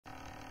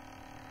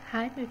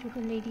Hi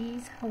beautiful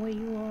ladies, how are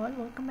you all?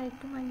 Welcome back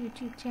to my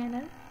YouTube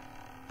channel.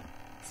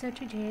 So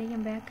today I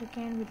am back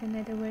again with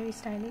another very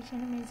stylish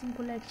and amazing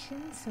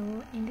collection. So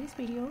in this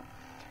video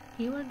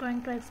you are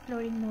going to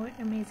exploring more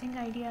amazing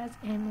ideas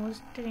and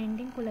most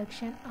trending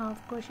collection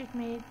of crochet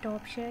made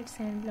top shirts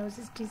and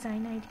blouses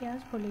design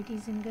ideas for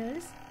ladies and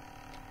girls.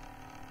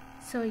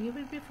 So you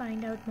will be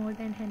find out more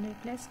than 100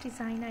 plus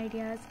design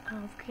ideas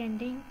of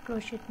trending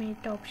crochet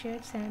made top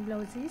shirts and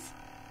blouses.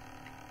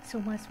 So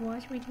must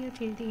watch video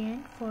till the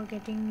end for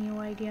getting new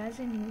ideas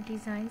and new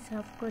designs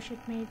of crochet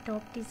made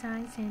top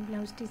designs and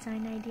blouse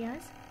design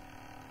ideas.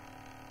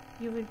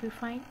 You will be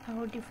find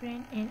out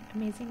different and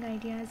amazing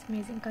ideas,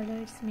 amazing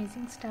colors,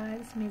 amazing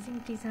styles,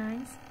 amazing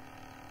designs.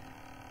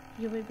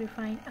 You will be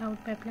find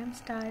out peplum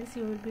styles.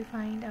 You will be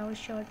find out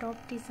short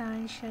top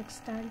designs, shirt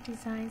style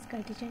designs,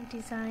 cardigan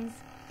designs,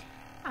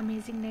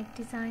 amazing neck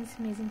designs,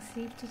 amazing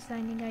sleeve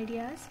designing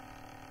ideas.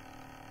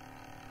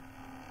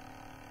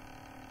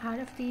 All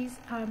of these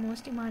are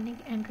most demanding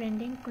and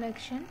trending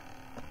collection.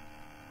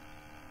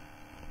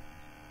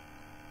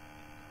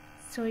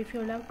 So if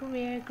you love to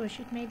wear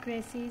crochet made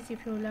dresses,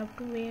 if you love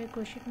to wear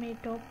crochet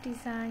made top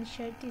designs,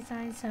 shirt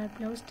designs or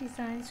blouse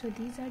designs, so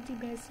these are the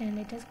best and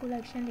latest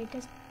collection,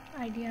 latest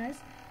ideas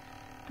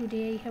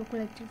today I have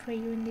collected for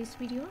you in this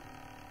video.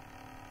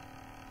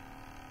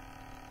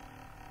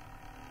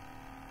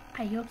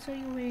 I hope so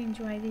you will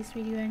enjoy this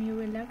video and you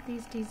will love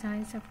these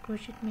designs of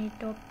crochet made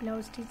top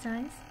blouse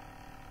designs.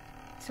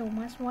 So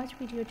must watch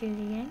video till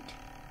the end.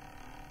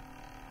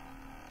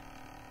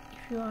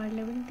 If you are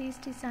loving these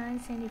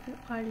designs and if you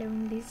are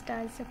loving these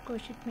styles of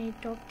crochet made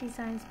top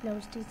designs,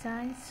 blouse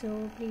designs,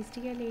 so please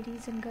dear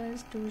ladies and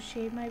girls do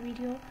share my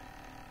video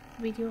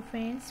with your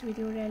friends, with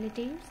your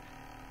relatives,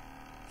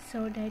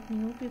 so that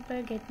new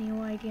people get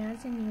new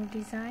ideas and new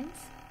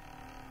designs.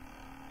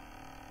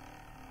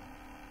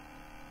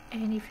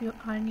 And if you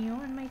are new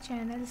on my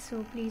channel,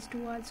 so please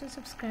do also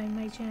subscribe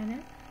my channel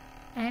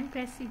and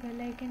press the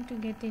bell icon to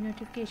get the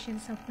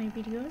notifications of my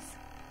videos.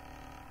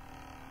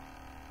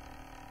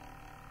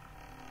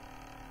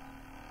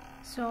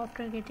 So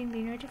after getting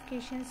the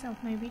notifications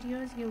of my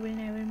videos, you will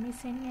never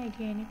miss any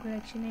idea, any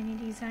collection, any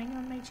design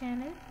on my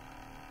channel.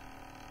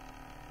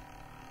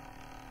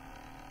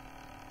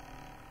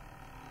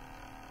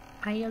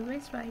 I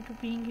always try to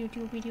bring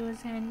YouTube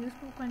videos and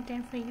useful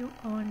content for you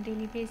on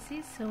daily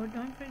basis, so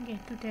don't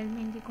forget to tell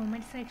me in the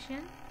comment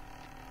section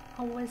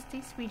how was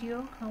this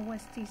video, how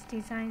was these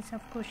designs of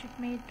crochet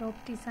made top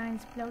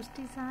designs, blouse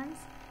designs,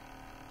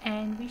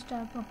 and which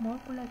type of more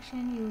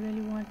collection you really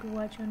want to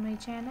watch on my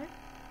channel,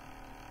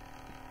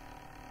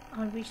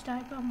 or which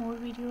type of more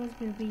videos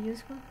will be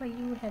useful for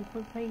you,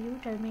 helpful for you.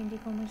 Tell me in the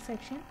comment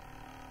section.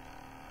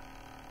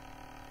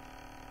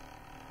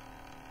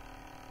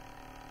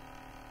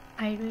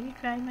 I really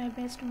try my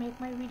best to make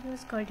my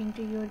videos according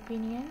to your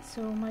opinion,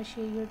 so must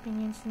share your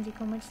opinions in the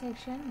comment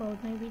section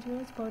about my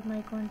videos, about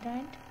my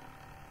content.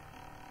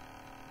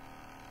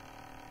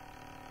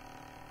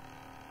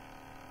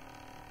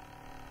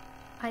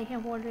 I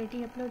have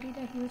already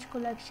uploaded a huge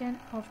collection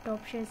of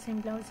top shirts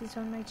and blouses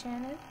on my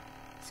channel.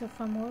 So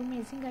for more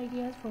amazing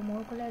ideas, for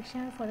more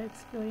collection, for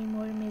exploring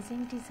more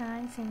amazing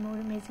designs and more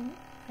amazing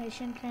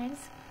fashion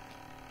trends,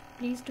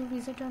 please do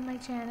visit on my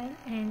channel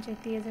and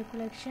check the other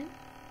collection.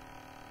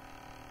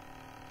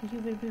 You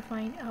will be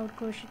find out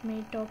crochet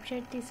made top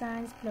shirt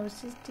designs,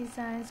 blouses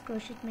designs,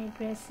 crochet made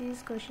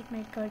dresses, crochet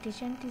made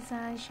cardigan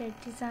designs, shirt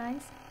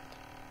designs.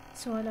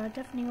 So a lot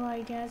of new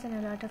ideas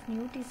and a lot of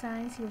new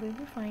designs you will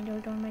be find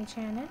out on my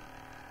channel.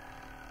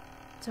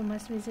 So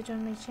must visit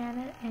on my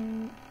channel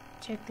and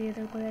check the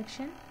other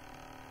collection.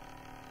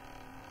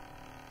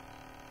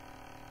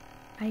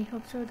 I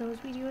hope so those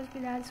videos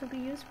will also be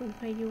useful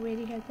for you,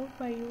 very helpful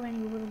for you, and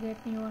you will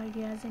get new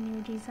ideas and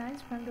new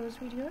designs from those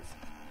videos.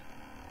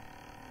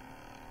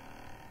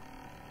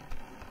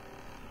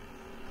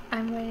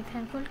 I'm very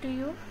thankful to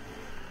you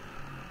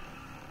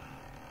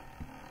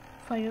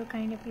for your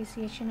kind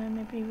appreciation on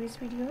my previous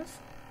videos.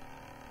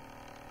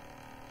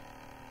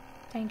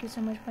 Thank you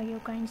so much for your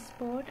kind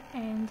support,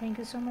 and thank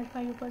you so much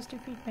for your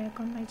positive feedback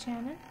on my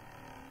channel.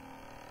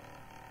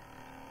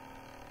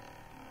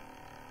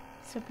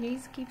 So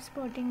please keep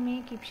supporting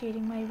me, keep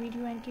sharing my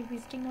video, and keep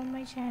visiting on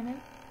my channel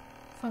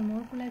for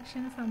more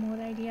collection, for more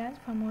ideas,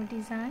 for more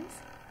designs.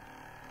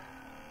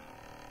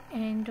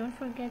 And don't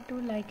forget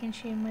to like and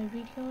share my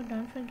video.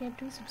 Don't forget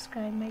to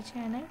subscribe my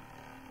channel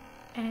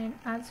and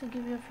also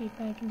give your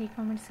feedback in the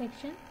comment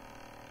section.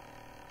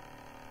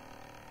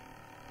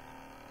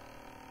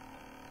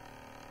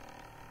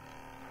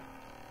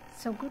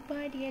 So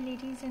goodbye dear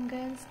ladies and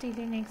girls, till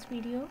the next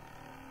video.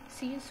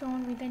 See you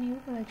soon with a new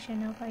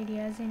collection of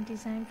ideas and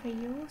design for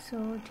you.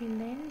 So till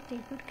then,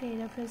 take good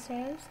care of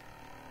yourselves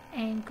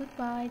and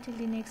goodbye till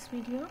the next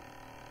video.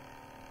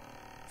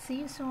 See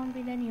you soon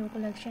with a new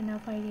collection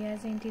of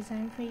ideas and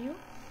design for you.